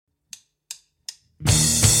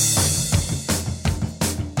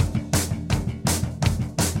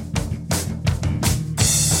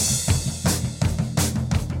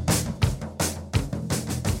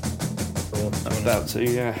About to,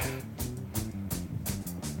 yeah.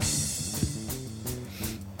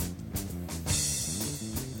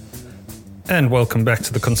 And welcome back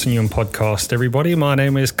to the Continuum Podcast, everybody. My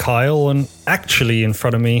name is Kyle, and actually in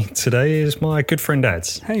front of me today is my good friend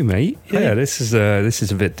Ads. Hey, mate. Yeah, Hey. this is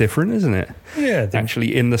a bit different, isn't it? Yeah,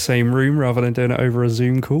 Actually in the same room rather than doing it over a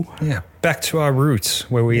Zoom call. yeah. Back to our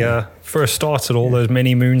roots where we first started all those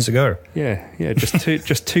many moons ago. Yeah.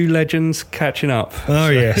 Just two legends catching up. Oh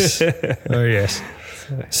yes, oh yes.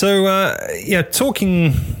 So we were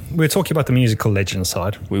talking about the musical legend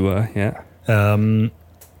side. We were, yeah.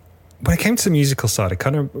 When it came to the musical side,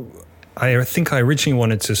 I think I originally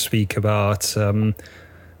wanted to speak about.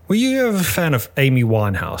 Were you ever a fan of Amy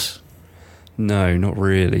Winehouse? No, not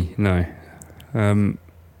really. No.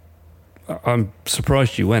 I'm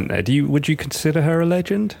surprised you went there. Would you consider her a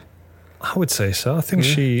legend? I would say so. I think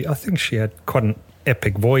she had quite an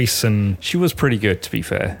epic voice, and She was pretty good, to be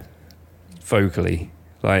fair, vocally.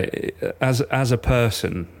 Like as a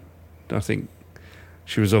person, I think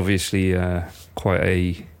she was obviously quite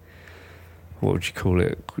a, what would you call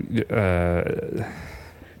it?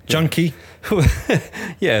 junkie.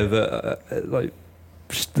 Yeah, but like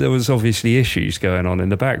there was obviously issues going on in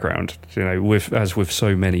the background, you know, with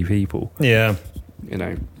so many people. Yeah, You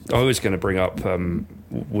know, I was going to bring up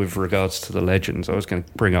with regards to the legends, I was going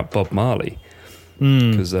to bring up Bob Marley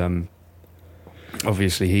because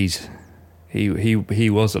obviously he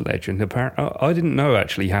was a legend. Apparently, I didn't know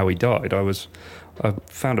actually how he died. I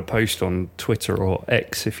found a post on Twitter, or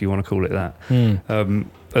X if you want to call it that,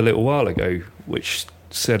 a little while ago, which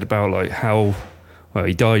said about like how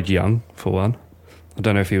he died young for one. I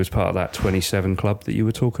don't know if he was part of that 27 club that you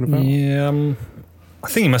were talking about. yeah. I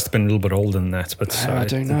think he must have been a little bit older than that, but I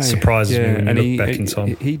don't know. It surprises me when you look back in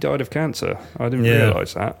time. He died of cancer. I didn't Yeah.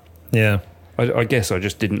 realise that. Yeah. I guess I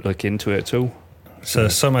just didn't look into it at all.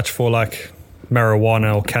 So much for like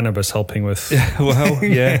marijuana or cannabis helping with Well,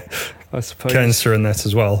 yeah, I suppose. cancer and that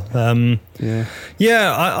as well. Yeah.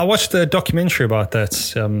 Yeah, I watched a documentary about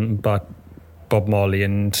that, about Bob Marley,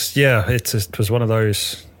 and yeah, it was one of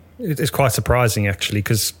those. It's quite surprising actually,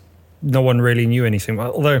 because no one really knew anything.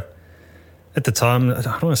 Although at the time, I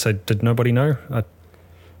don't want to say did nobody know. I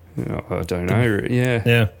don't know. Yeah.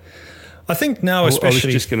 Yeah, I think now I was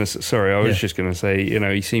especially. just gonna say, you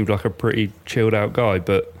know, he seemed like a pretty chilled out guy,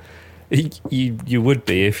 but you would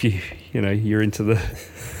be if you're into the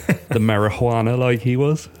marijuana like he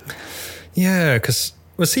was. Yeah, because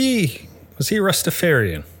was he a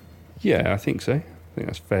Rastafarian? Yeah, I think so. I think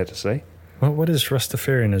that's fair to say. What is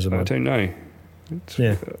Rastafarianism? I don't know.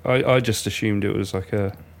 Yeah. I just assumed it was like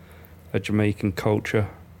a Jamaican culture.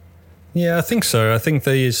 Yeah, I think so. I think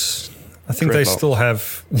they still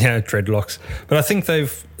have dreadlocks, but I think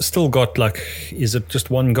they've still got like, is it just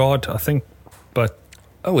one god? I think, but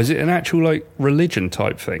Oh, is it an actual like religion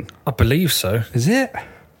type thing? I believe so. Is it?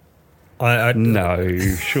 I No,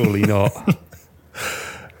 surely not.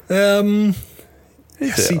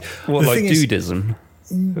 Is see, it? What, the like thing is- dudism?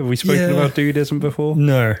 Have we spoken Yeah. about dudism before?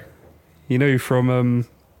 no. You know, from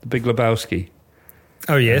The Big Lebowski.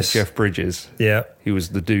 Oh yes, Jeff Bridges. yeah, He was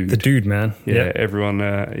the dude. the dude man. Yeah, everyone.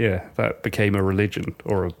 That became a religion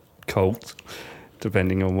or a cult,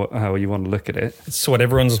 depending on how you want to look at it. It's what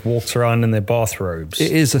everyone's walked around in their bathrobes.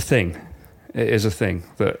 It is a thing. It is a thing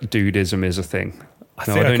that dudism is a thing. I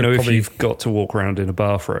Now, think I don't could know if probably- you've got to walk around in a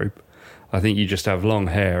bathrobe. I think you just have long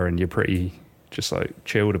hair and you're pretty just like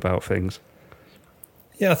chilled about things.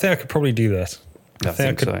 Yeah, I think I could probably do that. I think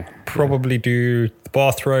I could so. probably do the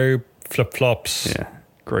bathrobe, flip flops. Yeah,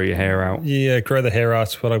 grow your hair out. Yeah, grow the hair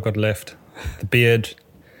out. What I've got left, the beard,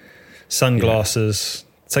 sunglasses.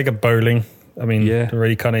 Take up bowling. I mean, Yeah. I'm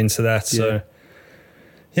really kind of into that. So, Yeah.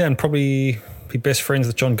 yeah, and probably be best friends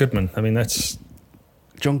with John Goodman. I mean, that's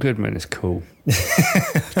John Goodman is cool.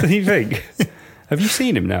 What do you think? Have you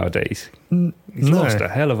seen him nowadays? He's no. lost a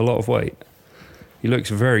hell of a lot of weight. He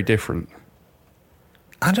looks very different.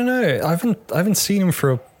 I don't know. I haven't seen him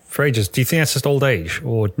for ages. Do you think that's just old age,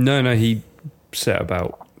 or No, he set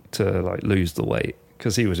about to like lose the weight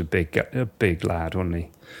because he was a big lad, wasn't he?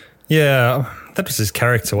 yeah, that was his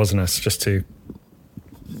character, wasn't it? Just to.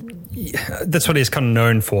 Yeah, that's what he's kind of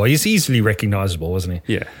known for. He's easily recognizable, wasn't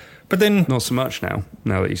he? Yeah. But then Not so much now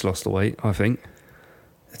that he's lost the weight, I think.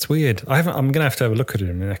 it's weird. I'm gonna have to have a look at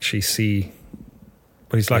him and actually see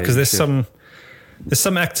what he's like, Yeah, because you should. there's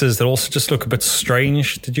some actors that also just look a bit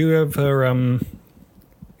strange. Did you ever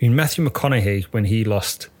in Matthew McConaughey when he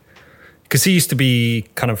lost, because he used to be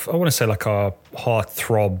kind of, I want to say like a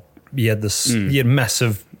heartthrob. He had this, he had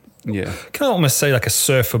massive, Yeah. can I almost say like a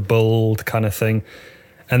surfer build kind of thing,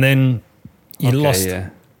 and then he lost Yeah.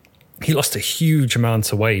 he lost a huge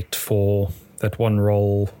amount of weight for that one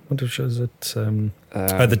role. What was it?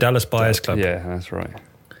 The Dallas Buyers Club. Yeah, that's right.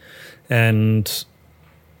 And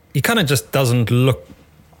he kind of just doesn't look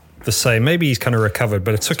the same. Maybe he's kind of recovered,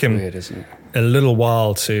 but it took him Weird, isn't it? a little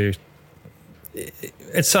while to.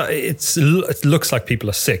 It looks like people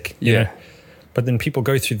are sick. You know? But then people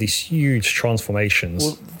go through these huge transformations.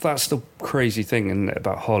 Well, that's the crazy thing, isn't it,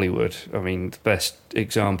 about Hollywood? I mean, the best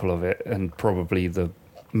example of it, and probably the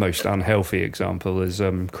most unhealthy example, is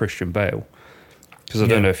Christian Bale. Because I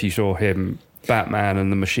don't know if you saw him, Batman and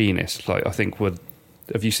The Machinist. Like, I think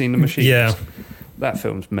have you seen The Machinist? Yeah. That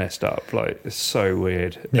film's messed up. Like, it's so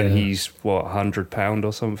weird. Yeah. And he's, what, 100 pound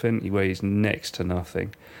or something? He weighs next to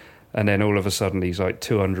nothing. And then all of a sudden he's like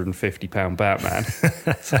 250 pound Batman.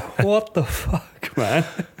 So, what the fuck, man?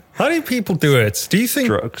 How do people do it? Do you think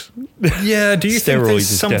drugs? Yeah. Do you think Steroids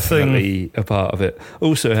there's is something? definitely a part of it.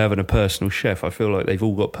 Also, having a personal chef. I feel like they've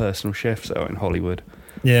all got personal chefs out in Hollywood,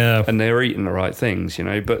 Yeah. and they're eating the right things, you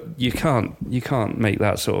know. But you can't make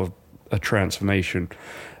that sort of a transformation,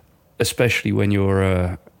 especially when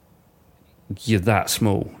you're that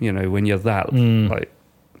small. You know, when you're that like.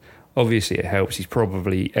 Obviously, it helps. He's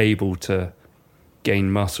probably able to gain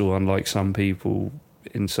muscle, unlike some people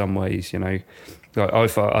in some ways, you know. Like, I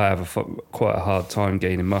thought I have quite a hard time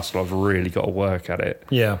gaining muscle. I've really got to work at it.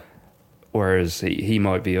 Yeah. Whereas he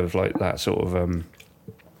might be of like that sort of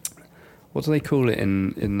what do they call it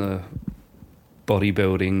in the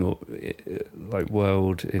bodybuilding or like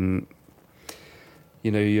world, in,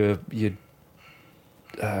 you know, your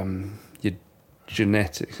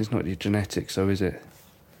genetics. It's not your genetics, though, is it?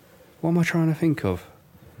 What am I trying to think of?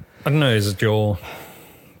 I don't know. Is it your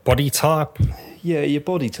body type? Yeah, your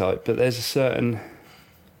body type, but there's a certain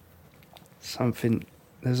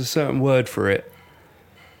word for it,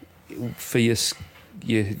 for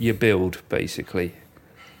your build, basically.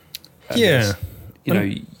 And Yeah. you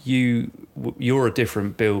know, you're a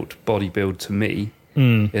different body build to me,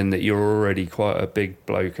 in that you're already quite a big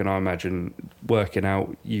bloke, and I imagine working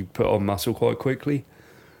out you put on muscle quite quickly,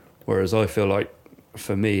 whereas I feel like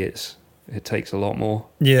for me it takes a lot more.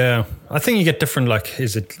 Yeah. I think you get different, like,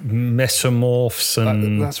 is it mesomorphs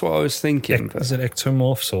and that's what I was thinking. is it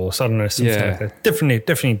ectomorphs or I don't know, something Yeah. like that.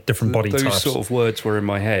 Definitely different body Those types. sort of words were in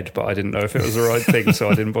my head, but I didn't know if it was the right thing, so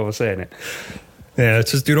I didn't bother saying it. Yeah,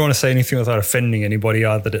 it's just, you don't want to say anything without offending anybody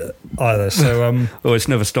either. So Oh, it's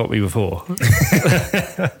never stopped me before.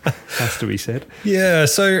 Has to be said. yeah,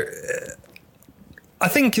 so I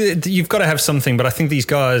think you've got to have something, but I think these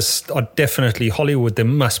guys are definitely Hollywood. There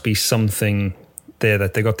must be something there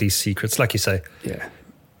that they got these secrets, like you say. Yeah.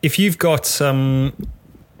 If you've got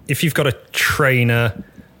a trainer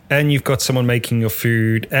and you've got someone making your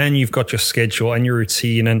food and you've got your schedule and your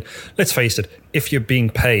routine, and let's face it, if you're being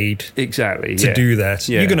paid Exactly. to do that,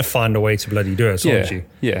 Yeah. you're going to find a way to bloody do it, aren't you?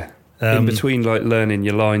 Yeah. In between, like, learning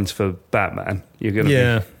your lines for Batman, you're going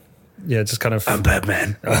to Yeah, just kind of. I'm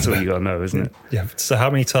Batman. That's all you got to know, isn't it? Yeah. So how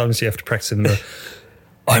many times do you have to practice in the?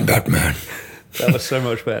 I'm Batman. That was so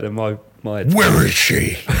much better than my. Where is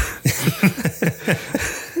she?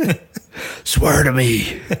 Swear to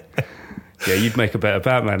me. Yeah, you'd make a better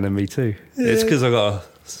Batman than me too. It's because I got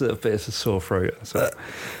a bit of a sore throat. So.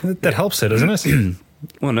 That helps it, doesn't it?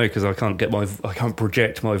 Well, no, because I can't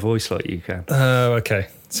project my voice like you can. Oh, okay.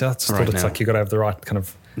 So I just thought it's now. like you got to have the right kind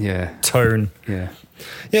of Yeah, tone. yeah.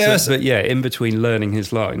 Yeah, But yeah, in between learning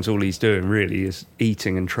his lines, all he's doing really is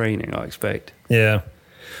eating and training, I expect. yeah.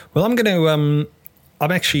 Well, I'm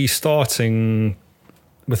actually starting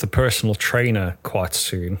with a personal trainer quite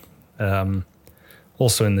soon.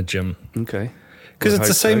 Also in the gym. Okay. Because Well,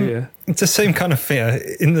 it's the I hope same. so, yeah. It's the same kind of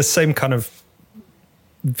in the same kind of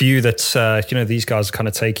view that these guys are kind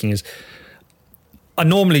of taking is. I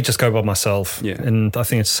normally just go by myself, Yeah. and I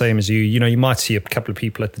think it's the same as you. You know, you might see a couple of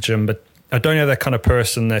people at the gym, but I don't have that kind of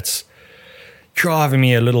person that's driving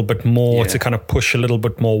me a little bit more to kind of push a little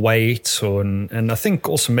bit more weight, and I think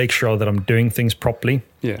also make sure that I'm doing things properly.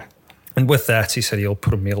 Yeah. And with that, he said he'll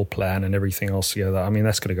put a meal plan and everything else together. I mean,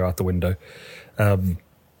 that's going to go out the window.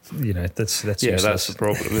 That's Yeah, useless. that's the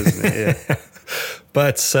problem, isn't it? Yeah.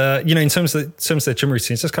 But in terms of the gym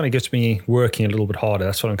routine, it just kind of gets me working a little bit harder.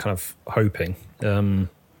 That's what I'm kind of hoping.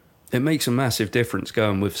 It makes a massive difference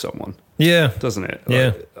going with someone, Yeah, doesn't it?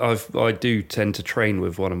 Yeah. I do tend to train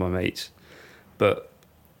with one of my mates, but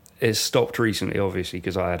it's stopped recently, obviously,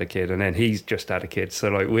 because I had a kid, and then he's just had a kid. So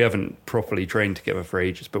like we haven't properly trained together for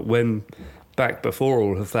ages. But when back before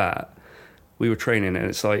all of that, we were training, and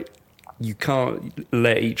it's like you can't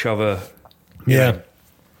let each other, you know,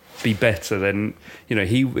 be better than, you know,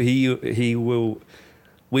 he will.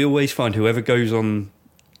 We always find whoever goes on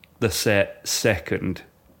the set second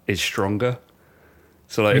is stronger.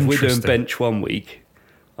 So like if we're doing bench 1 week,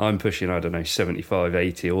 I'm pushing, I don't know, 75,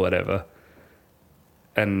 80 or whatever,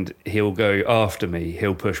 and he'll go after me,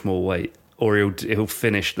 he'll push more weight, or he'll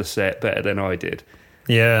finish the set better than I did.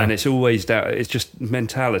 Yeah. And it's always it's just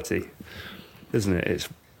mentality, isn't it?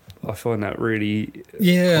 I find that really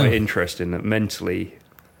quite interesting, that mentally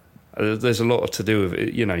there's a lot to do with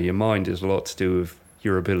it. You know, your mind is a lot to do with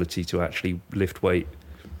your ability to actually lift weight.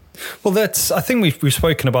 Well, I think we've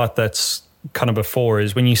spoken about that kind of before,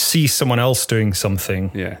 is when you see someone else doing something,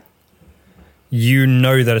 you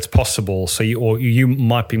know that it's possible. So you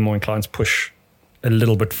might be more inclined to push a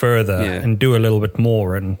little bit further and do a little bit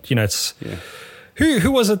more. And, you know, it's... Yeah.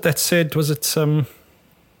 Who was it that said, was it, I want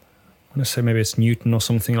to say maybe it's Newton or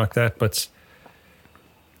something like that, but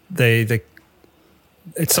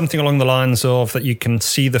it's something along the lines of that you can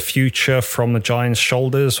see the future from the giant's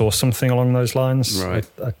shoulders or something along those lines. Right.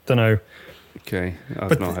 I don't know. Okay.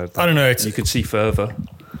 I've not heard that. I don't know. You can see further.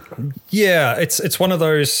 Yeah. It's one of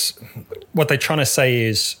those, what they're trying to say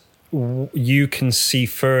is you can see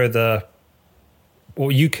further,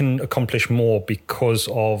 or you can accomplish more because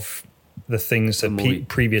of the things that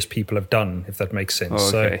previous people have done, if that makes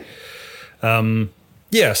sense. Oh, okay.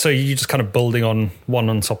 So, so you're just kind of building on one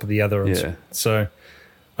on top of the other. Yeah. So I'm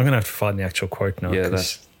going to have to find the actual quote now.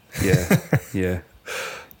 Yeah.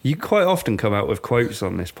 You quite often come out with quotes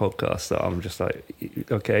on this podcast that I'm just like,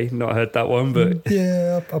 okay, not heard that one, but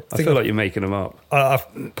I feel like you're making them up. I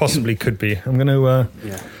possibly could be. I'm going to let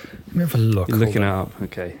me have a look. You're looking it up,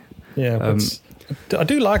 okay. Yeah, I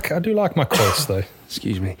do like my quotes though.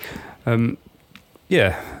 Excuse me. No,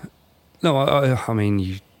 I mean,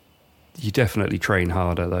 you definitely train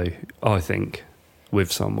harder though, I think,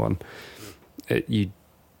 with someone.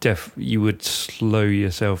 You would slow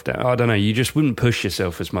yourself down. I don't know, you just wouldn't push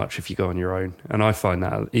yourself as much if you go on your own. And I find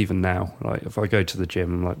that even now, like if I go to the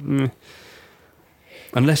gym, I'm like,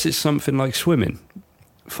 unless it's something like swimming,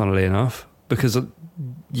 funnily enough, because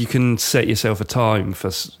you can set yourself a time for,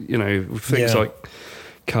 you know, things like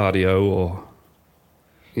cardio, or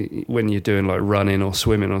when you're doing like running or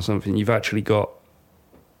swimming or something, you've actually got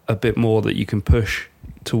a bit more that you can push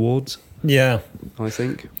towards. Yeah. I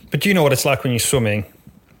think. But you know what it's like when you're swimming?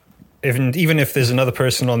 Even if there's another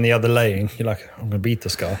person on the other lane, you're like, I'm going to beat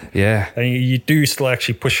this guy. Yeah. And you do still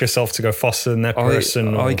actually push yourself to go faster than that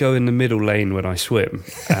person. I go in the middle lane when I swim,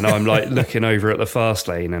 and I'm like looking over at the fast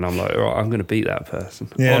lane, and I'm like, all right, I'm going to beat that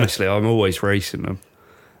person. Yeah. Honestly, I'm always racing them.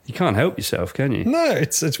 You can't help yourself, can you? No,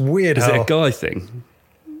 it's weird. Is it a guy thing,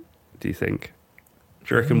 do you think?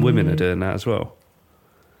 Do you reckon women are doing that as well?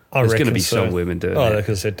 There's going to be some women doing it. Oh,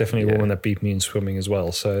 because there's definitely a woman that beat me in swimming as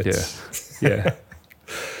well. So it's, yeah.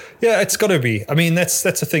 Yeah, it's got to be. I mean, that's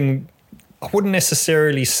a thing. I wouldn't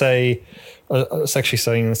necessarily say. I was actually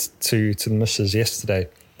saying this to the missus yesterday.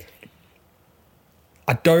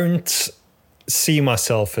 I don't see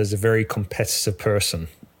myself as a very competitive person.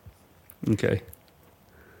 Okay.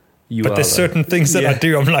 But there's certain things that I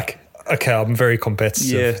do. I'm like, okay, I'm very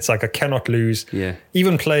competitive. Yeah. It's like I cannot lose. Yeah.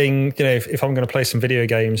 Even playing, you know, if I'm going to play some video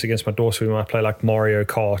games against my daughter, we might play like Mario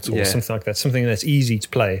Kart or something like that. Something that's easy to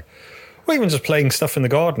play. Or even just playing stuff in the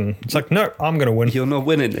garden. It's like, no, I'm going to win. You're not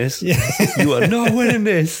winning this. Yeah. You are not winning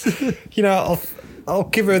this. You know, I'll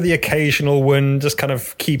give her the occasional win, just kind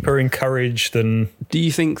of keep her encouraged. And do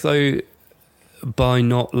you think, though, by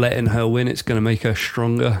not letting her win, it's going to make her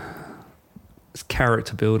stronger? It's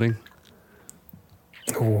character building.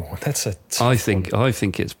 Oh, that's a tough I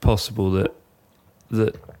think it's possible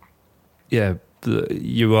that you're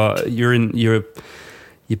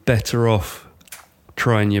better off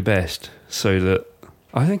trying your best, so that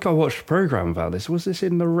I think I watched a program about this. Was this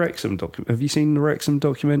in the Wrexham documentary? Have you seen the Wrexham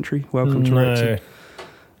documentary? Welcome to Wrexham.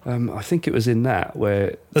 I think it was in that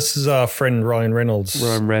where this is our friend Ryan Reynolds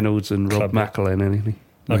and Rob McElhenney.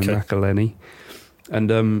 McElhenney,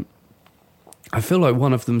 and I feel like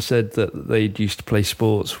one of them said that they used to play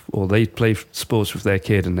sports, or they play sports with their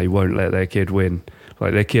kid, and they won't let their kid win.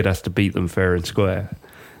 Like their kid has to beat them fair and square,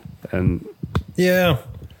 and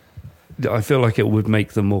I feel like it would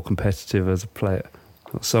make them more competitive as a player.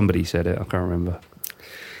 Somebody said it, I can't remember.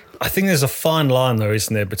 I think there's a fine line, though,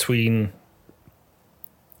 isn't there, between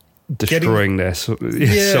destroying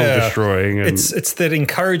self-destroying. And it's that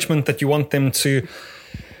encouragement that you want them to,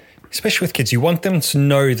 especially with kids, you want them to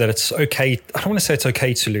know that it's okay. I don't want to say it's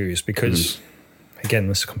okay to lose, because, again,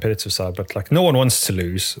 this is a competitive side, but like no one wants to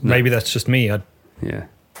lose. No. Maybe that's just me.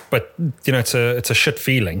 But, you know, it's a shit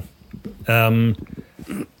feeling.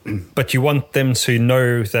 But you want them to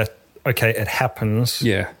know that, okay, it happens.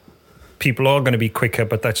 Yeah. People are going to be quicker,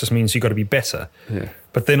 but that just means you got to be better. Yeah.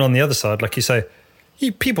 But then on the other side, like you say,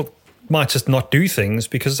 people might just not do things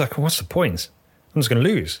because, like, what's the point? I'm just going to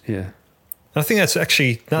lose. Yeah. And I think that's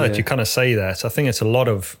actually, now that you kind of say that, I think it's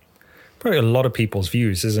probably a lot of people's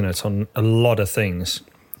views, isn't it, on a lot of things.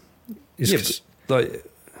 Like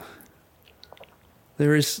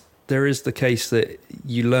there is the case that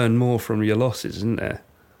you learn more from your losses, isn't there?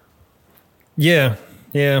 Yeah,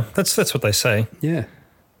 that's what they say. Yeah,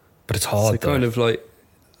 but it's hard. So kind of like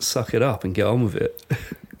suck it up and get on with it.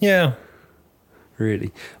 Yeah,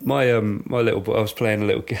 really. My my little boy. I was playing a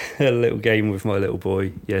little game with my little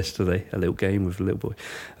boy yesterday. A little game with a little boy.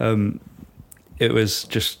 It was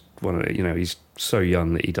just one of he's so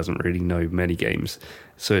young that he doesn't really know many games.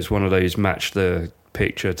 So it's one of those match the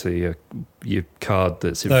picture to your card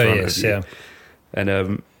that's in front of you. Yeah.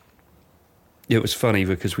 And it was funny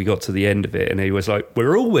because we got to the end of it and he was like,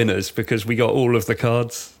 "We're all winners because we got all of the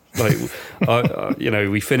cards." Like,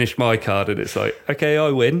 we finished my card and it's like, "Okay, I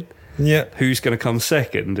win." Yeah. Who's going to come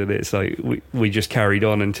second? And it's like we just carried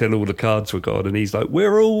on until all the cards were gone. And he's like,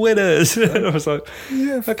 "We're all winners." And I was like,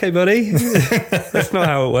 "Yeah, okay, buddy." That's not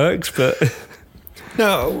how it works, but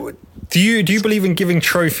no. Do you believe in giving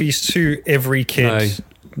trophies to every kid?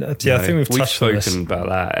 No. Yeah, I think we've spoken about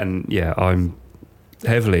that, and yeah, I'm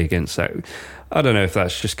heavily against that. I don't know if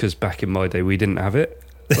that's just because back in my day we didn't have it.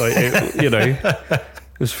 Like,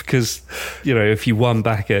 it's because if you won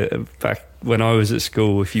back when I was at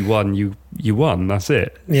school, if you won, you won. That's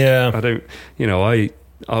it. Yeah, I don't.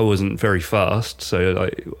 I wasn't very fast, so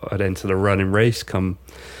I'd enter the running race, come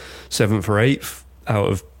 7th or 8th out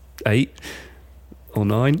of 8. Or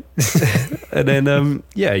 9, and then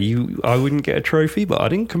I wouldn't get a trophy, but I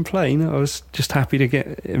didn't complain. I was just happy to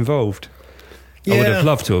get involved. Yeah. I would have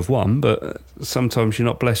loved to have won, but sometimes you're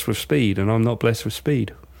not blessed with speed, and I'm not blessed with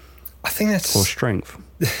speed. I think that's or strength,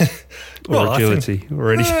 or agility,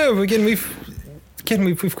 or anything. No, again,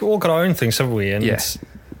 we've all got our own things, haven't we? And yes,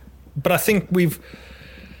 but I think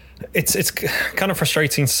it's kind of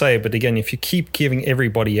frustrating to say, but again, if you keep giving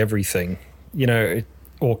everybody everything,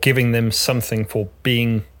 or giving them something for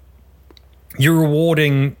being, you're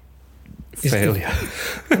rewarding failure.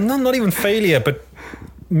 Not even failure, but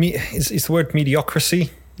is the word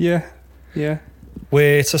mediocrity? Yeah.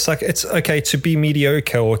 Where it's just like, it's okay to be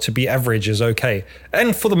mediocre or to be average is okay.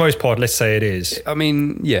 And for the most part, let's say it is. I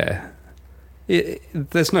mean, yeah.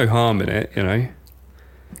 There's no harm in it,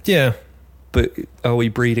 Yeah. But are we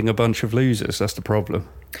breeding a bunch of losers? That's the problem.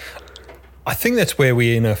 I think that's where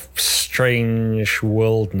we're in a strange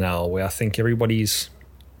world now, where I think everybody's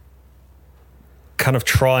kind of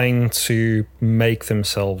trying to make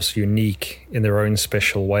themselves unique in their own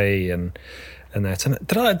special way, and that. And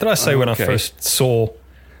did I say when I saw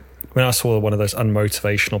one of those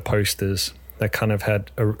unmotivational posters that kind of had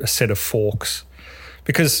a set of forks?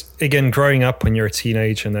 Because again, growing up when you're a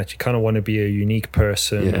teenager, and that you kind of want to be a unique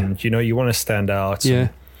person, and you want to stand out, and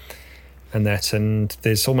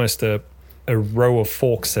there's almost a row of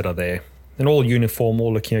forks that are there, and all uniform,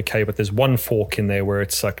 all looking okay, but there's one fork in there where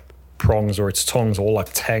it's like prongs or its tongs all like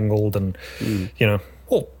tangled and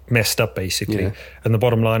all messed up basically. And the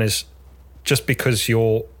bottom line is, just because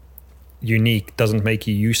you're unique doesn't make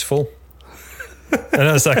you useful. And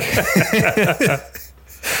I was like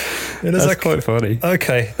that's quite funny.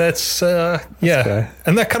 Okay, that's okay.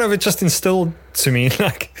 And that kind of, it just instilled to me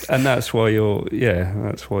and that's why you're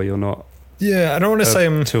not I don't want to say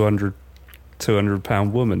I'm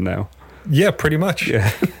 200-pound woman now. Yeah, pretty much.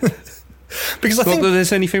 Yeah. Because I think that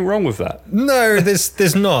there's anything wrong with that. No,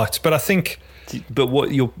 there's not. But I think. But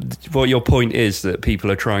what your point is that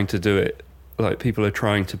people are trying to do it. Like, people are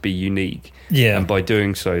trying to be unique. Yeah. And by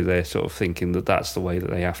doing so, they're sort of thinking that that's the way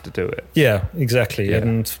that they have to do it. Yeah, exactly. Yeah.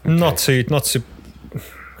 And not to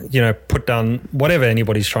put down whatever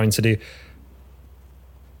anybody's trying to do.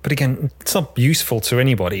 But again, it's not useful to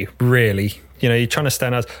anybody, really. You're trying to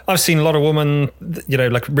stand out. I've seen a lot of women,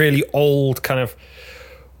 like really old kind of,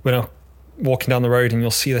 walking down the road, and you'll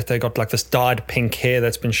see that they got like this dyed pink hair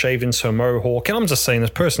that's been shaved into a mohawk. And I'm just saying, this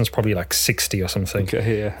person's probably like 60 or something.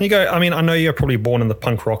 Okay, yeah. And you go, I mean, I know you're probably born in the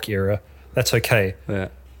punk rock era. That's okay. Yeah.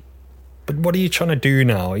 But what are you trying to do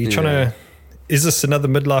now? Are you trying to... Is this another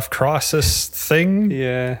midlife crisis thing?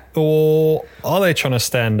 Yeah. Or are they trying to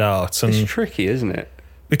stand out? And it's tricky, isn't it?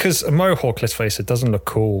 Because a mohawk, let's face it, doesn't look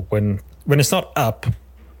cool when it's not up.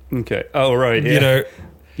 Okay. Oh, right. Yeah.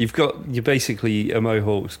 You're basically a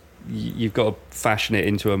mohawk. You've got to fashion it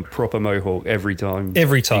into a proper mohawk every time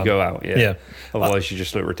you go out. Yeah. Otherwise, you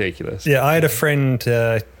just look ridiculous. Yeah. I had a friend.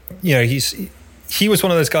 He was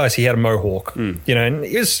one of those guys. He had a mohawk. And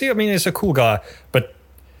he's a cool guy. But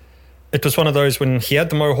it was one of those, when he had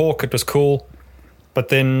the mohawk, it was cool. But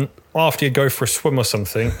then after you go for a swim or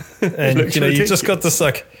something, and you just got this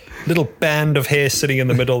like little band of hair sitting in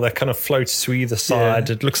the middle that kind of floats to either side.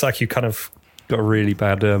 Yeah. It looks like you kind of got a really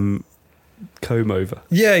bad comb over.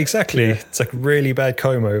 Yeah, exactly. Yeah. It's like really bad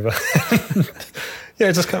comb over. Yeah,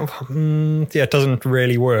 it just kind of it doesn't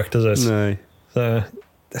really work, does it? No, So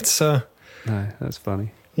that's no, that's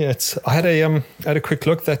funny. yeah. It's I had a quick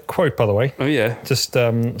look. That quote, by the way, Oh yeah. just so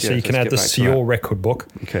you let's can add get this back to to your that. record book.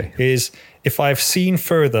 Okay. Is if I've seen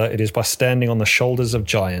further, it is by standing on the shoulders of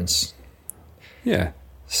giants. Yeah.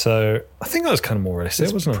 So I think that was kind of more or less it,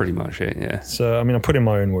 That's wasn't it? pretty much it. Yeah. So I mean, I put in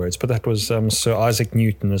my own words, but that was Sir Isaac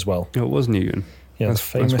Newton as well. Oh, it was Newton. Yeah, that's, the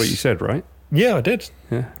famous. that's what you said, right? Yeah, I did.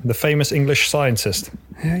 Yeah. The famous English scientist.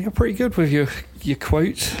 Yeah, you're pretty good with your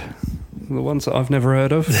quotes. The ones that I've never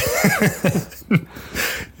heard of.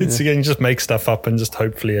 It's again, you just make stuff up and just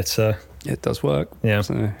hopefully it's It does work. yeah.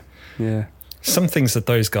 So, yeah. Some things that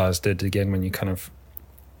those guys did again when you kind of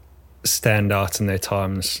stand out in their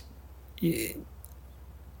times.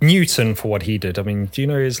 Newton for what he did. I mean, do you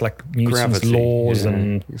know his like Newton's Gravity. laws yeah.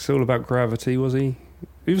 and It's all about gravity, was he?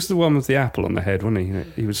 He was the one with the apple on the head, wasn't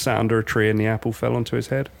he? He was sat under a tree and the apple fell onto his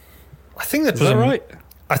head. I think that Is was that a, right?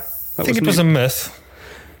 I That think was it was a myth,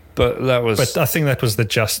 But that was. but I think that was the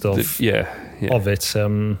gist of yeah. of it.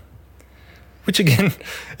 Which again,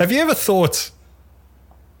 have you ever thought,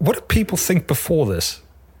 what did people think before this?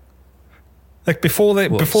 Like before What,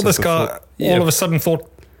 before so this guy before- yeah. all of a sudden thought,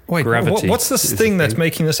 wait, Gravity what's this is thing the that's thing.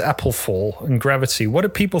 making this apple fall and gravity? What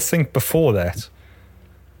did people think before that?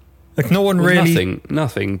 Like no one Well, really.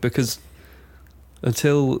 nothing, because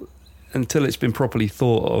until it's been properly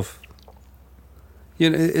thought of, you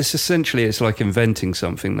know, it's like inventing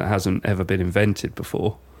something that hasn't ever been invented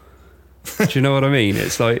before. Do you know what I mean?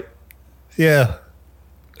 It's like Yeah.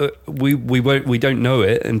 we don't know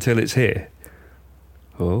it until it's here.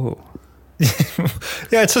 Oh,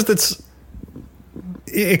 Yeah, it's just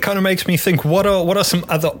it kind of makes me think what are some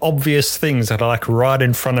other obvious things that are like right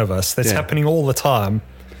in front of us that's Yeah. happening all the time.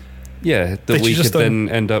 yeah, That that we you could just then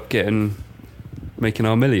end up making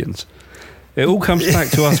our millions. It all comes back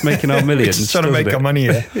to us making our millions. Just trying to doesn't make it? our money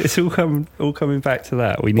here. It's all coming back to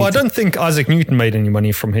that. We need Well, I to don't think Isaac Newton made any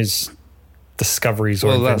money from his discoveries or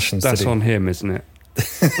Well, inventions. that's did he? on him, isn't it?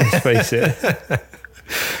 Let's face it.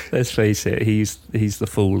 Let's face it. He's the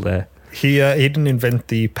fool there. He didn't invent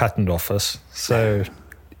the patent office, so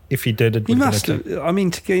if he did, it He would must have. have. I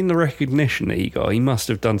mean, to gain the recognition that he must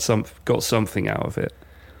have got something out of it.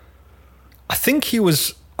 I think he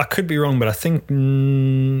was. I could be wrong, but I think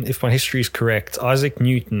if my history is correct, Isaac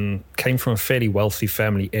Newton came from a fairly wealthy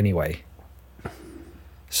family anyway.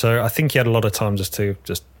 So I think he had a lot of time just to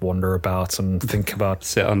wander about and think about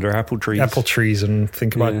Sit under apple trees. apple trees and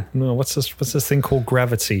think about Yeah. no, what's this thing called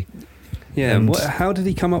gravity? Yeah. and- How did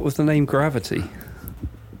he come up with the name Gravity?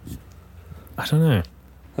 I don't know.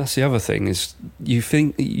 That's the other thing. Is you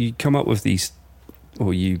think you come up with these,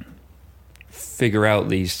 or you figure out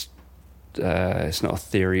these. It's not a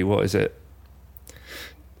theory. What is it?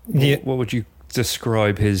 Yeah. What would you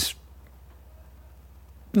describe his?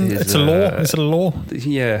 It's a law. Is it a law?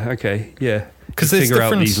 Yeah. Okay. Yeah. 'Cause You there's figure out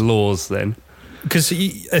difference- these laws then. Because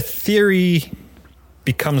a theory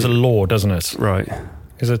becomes a law, doesn't it? Right.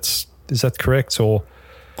 Is that correct? Or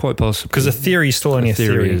Quite possibly. because a theory is still only a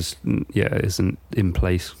theory. isn't in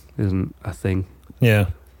place, isn't a thing. Yeah.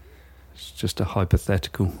 It's just a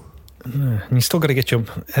hypothetical. And you still got to get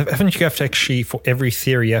haven't you have to actually, for every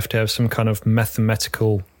theory, you have to have some kind of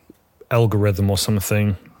mathematical algorithm or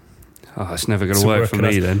something. Oh, it's never going To to work work for it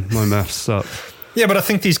me out. then. My maths suck. Yeah, but I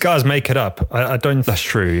think these guys make it up. I don't. That's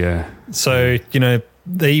true, yeah. So,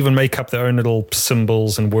 they even make up their own little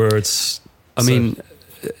symbols and words. I So- mean,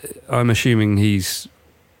 I'm assuming he's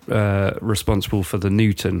responsible for the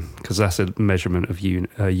Newton, because that's a measurement of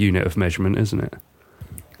unit of measurement, isn't it?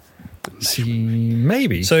 See,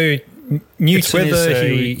 maybe. So Newton is whether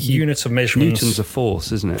a unit of measurement. Newton's a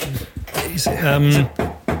force, isn't it?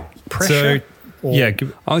 pressure. Or- yeah,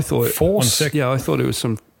 I thought it, Force? one sec. Yeah, I thought it was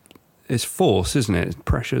some. It's force, isn't it? It's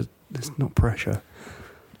pressure. It's not pressure.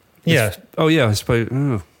 yeah. Oh yeah, I suppose.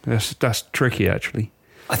 Oh, that's tricky actually.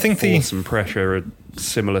 I think Force and pressure are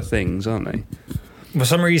similar things, aren't they? for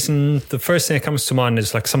some reason, the first thing that comes to mind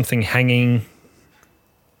is like something hanging.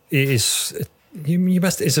 Is you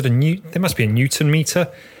must? Is it there must be a Newton meter.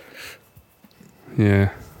 Yeah,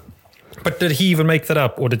 But did he even make that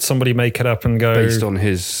up, or did somebody make it up and go based on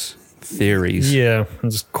his theories, Yeah,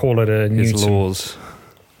 and just call it a his Newton? laws.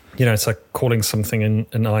 It's like calling something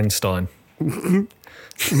an Einstein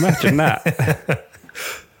Imagine that.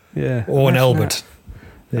 Yeah, or an imagine Albert.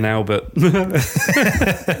 that. An Albert.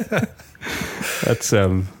 That's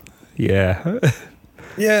yeah.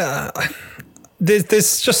 Yeah,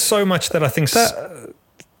 there's just so much that I think.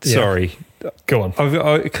 Sorry. Go on.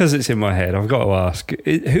 Because it's in my head, I've got to ask.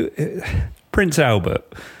 Prince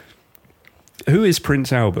Albert. Who is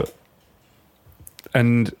Prince Albert?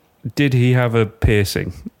 And did he have a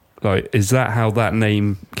piercing? Like, is that how that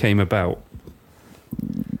name came about?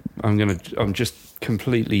 I'm just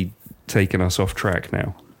completely taking us off track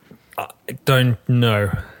now. I don't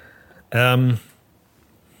know.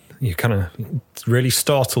 You kind of really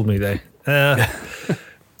startled me there.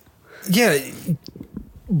 Yeah,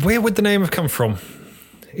 where would the name have come from?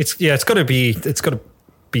 It's got to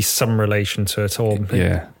be some relation to it all.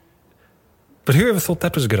 Yeah. But whoever thought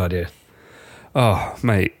that was a good idea? Oh,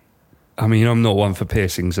 mate. I mean, I'm not one for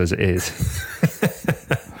piercings as it is.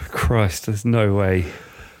 Christ, there's no way.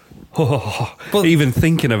 Oh, but even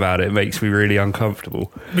thinking about it makes me really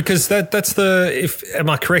uncomfortable. Because that's am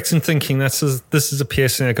I correct in thinking this is a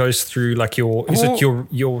piercing that goes through like it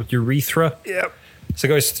your urethra? Yep. So it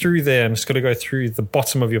goes through there and it's got to go through the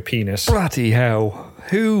bottom of your penis. Bloody hell.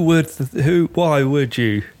 Why would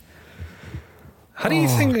you? How do you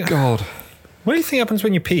think? God. What do you think happens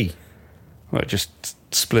when you pee? Well, it just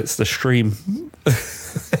splits the stream.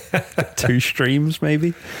 2 streams,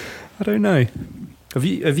 maybe. I don't know. Have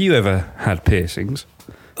you ever had piercings?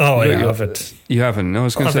 Oh, yeah, I haven't. You haven't? I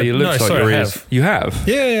was going to say, it looks like your ears. Have. You have?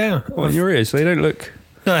 Yeah. Well, your ears, they don't look.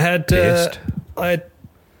 No, I had at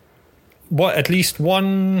least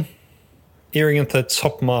one earring at the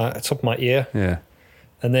top of my ear. Yeah.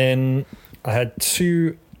 And then I had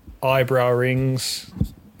 2 eyebrow rings.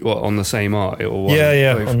 What, on the same eye? Or one?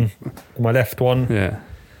 Yeah, on my left one. Yeah.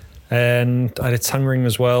 And I had a tongue ring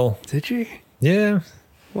as well. Did you? Yeah.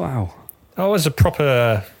 Wow. I was a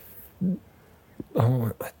proper,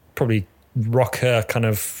 probably rocker kind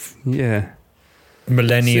of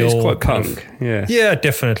millennial. So it's quite punk, yeah. Yeah,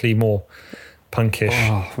 definitely more punkish.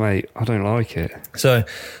 Oh, mate, I don't like it. So,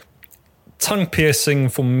 tongue piercing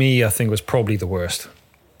for me, I think, was probably the worst.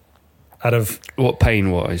 Out of what,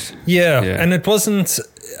 pain-wise? Yeah, and it wasn't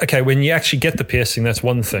okay when you actually get the piercing. That's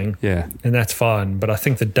one thing, and that's fine. But I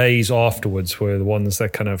think the days afterwards were the ones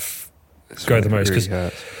that kind of go the most because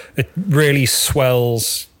it really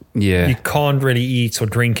swells. Yeah, you can't really eat or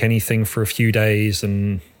drink anything for a few days.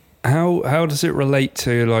 And how does it relate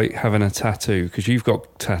to like having a tattoo? Because you've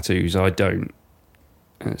got tattoos, I don't.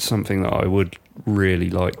 And it's something that I would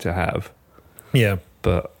really like to have. Yeah,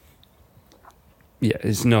 but. Yeah,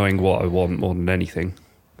 it's knowing what I want more than anything.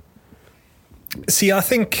 See, I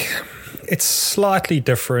think it's slightly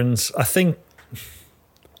different. I think,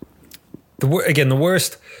 the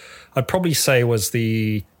worst I'd probably say was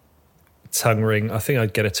the tongue ring. I think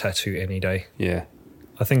I'd get a tattoo any day. Yeah.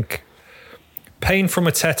 I think pain from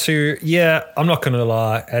a tattoo, I'm not going to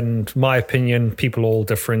lie. And my opinion, people are all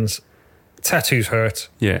different. Tattoos hurt.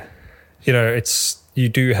 Yeah. You know, you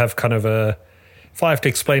do have kind of if I have to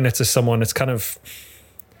explain it to someone, it's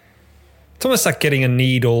almost like getting a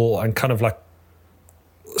needle and kind of like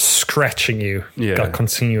scratching you like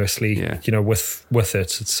continuously, with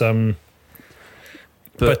it. It's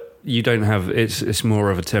but you don't have it's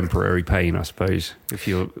more of a temporary pain, I suppose. If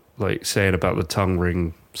you're like saying about the tongue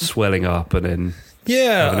ring swelling up and then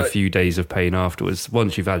having a few days of pain afterwards.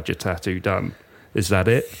 Once you've had your tattoo done, is that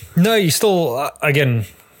it? No, you still again.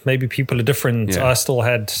 Maybe people are different. Yeah. I still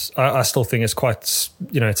think it's quite,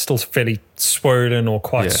 it's still fairly swollen or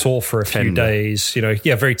quite sore for a few days.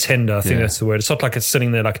 Very tender. I think that's the word. It's not like it's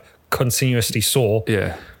sitting there like continuously sore.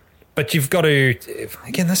 Yeah. But you've got to,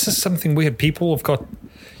 again, this is something weird. People have got,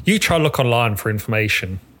 you try to look online for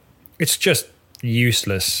information. It's just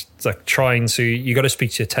useless. It's like you got to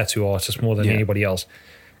speak to your tattoo artist more than anybody else.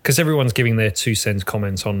 Because everyone's giving their 2 cents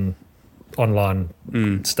comments on online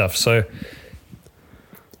stuff. So,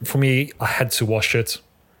 for me, I had to wash it.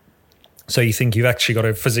 So you think you've actually got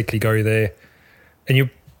to physically go there and you're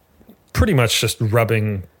pretty much just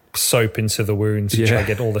rubbing soap into the wounds to try to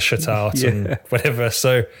get all the shit out and whatever.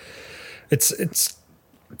 So it's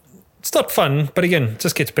not fun, but again, it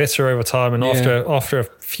just gets better over time. And after a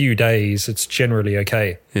few days, it's generally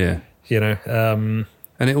okay. Yeah. And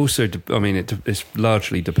it also, it's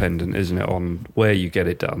largely dependent, isn't it, on where you get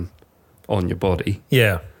it done on your body.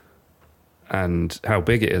 Yeah. And how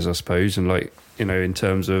big it is, I suppose. And in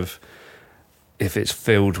terms of if it's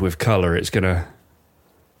filled with colour, it's going to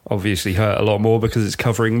obviously hurt a lot more because it's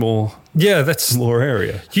covering more. Yeah, that's more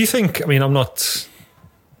area. Do you think? I'm not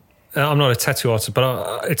a tattoo artist,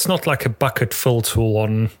 but it's not like a bucket fill tool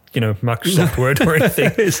on Microsoft Word or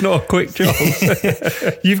anything. It's not a quick job.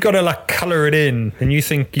 You've got to like colour it in, and you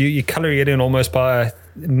think you're colouring it in almost by a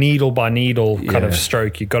needle by needle kind of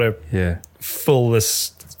stroke. You've got to fill this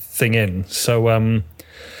thing in. So I'm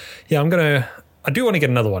gonna I do want to get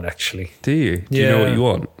another one actually. Do you? Do you know what you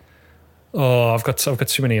want? Oh, I've got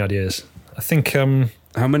too many ideas. I think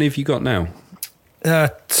How many have you got now?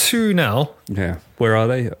 2 now. Yeah. Where are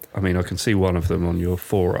they? I mean, I can see one of them on your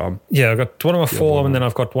forearm. Yeah, I've got one on my forearm and then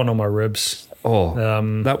I've got one on my ribs. Oh,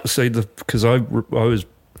 that was because I was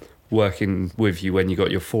working with you when you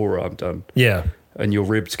got your forearm done. Yeah. And your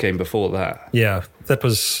ribs came before that. Yeah, that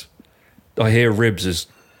was... I hear ribs is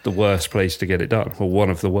the worst place to get it done, or one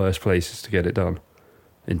of the worst places to get it done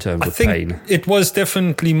in terms of pain. It was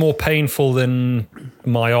definitely more painful than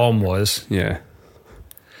my arm was. Yeah.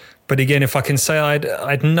 But again, if I can say I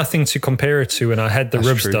had nothing to compare it to and I had the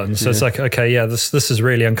ribs done. So it's like, okay, yeah, this is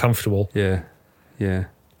really uncomfortable. Yeah. Yeah.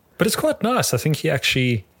 But it's quite nice. I think he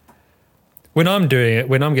actually... When I'm doing it,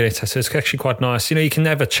 when I'm getting tested, it's actually quite nice. You know, you can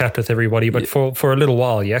have a chat with everybody, but for a little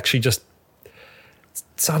while, you actually just... It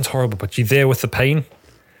sounds horrible, but you're there with the pain.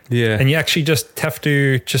 Yeah. And you actually just have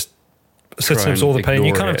to just sit with all the pain.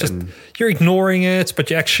 You kind of just... You're ignoring it, but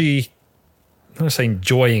you actually... I'm not going to say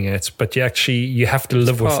enjoying it, but you have to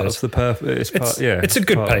live with it. It's part of the purpose. It's a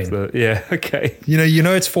good pain. Okay. You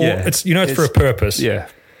know it's for it's for a purpose. Yeah.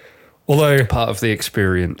 Although part of the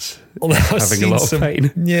experience, I've having a lot of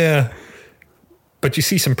pain. Yeah. But you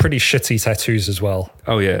see some pretty shitty tattoos as well.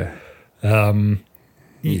 Oh yeah.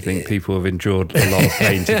 You think people have endured a lot of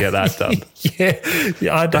pain to get that done?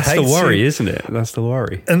 Yeah. That's the worry, isn't it? That's the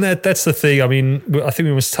worry. And that's the thing. I mean, I think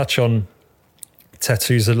we must touch on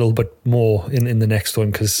tattoos a little bit more in the next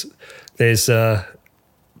one, because there's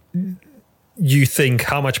you think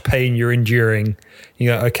how much pain you're enduring. You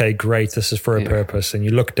go, okay, great, this is for a purpose, and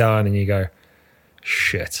you look down and you go,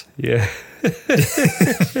 shit. Yeah.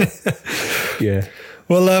 Yeah.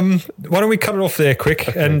 Well, why don't we cut it off there quick?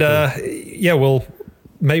 Okay, and cool. We'll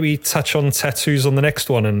maybe touch on tattoos on the next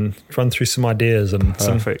one and run through some ideas and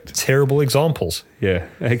some terrible examples. Yeah,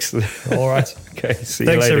 excellent. All right. Okay, see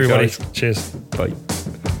Thanks, you later, everybody. guys. Cheers. Bye.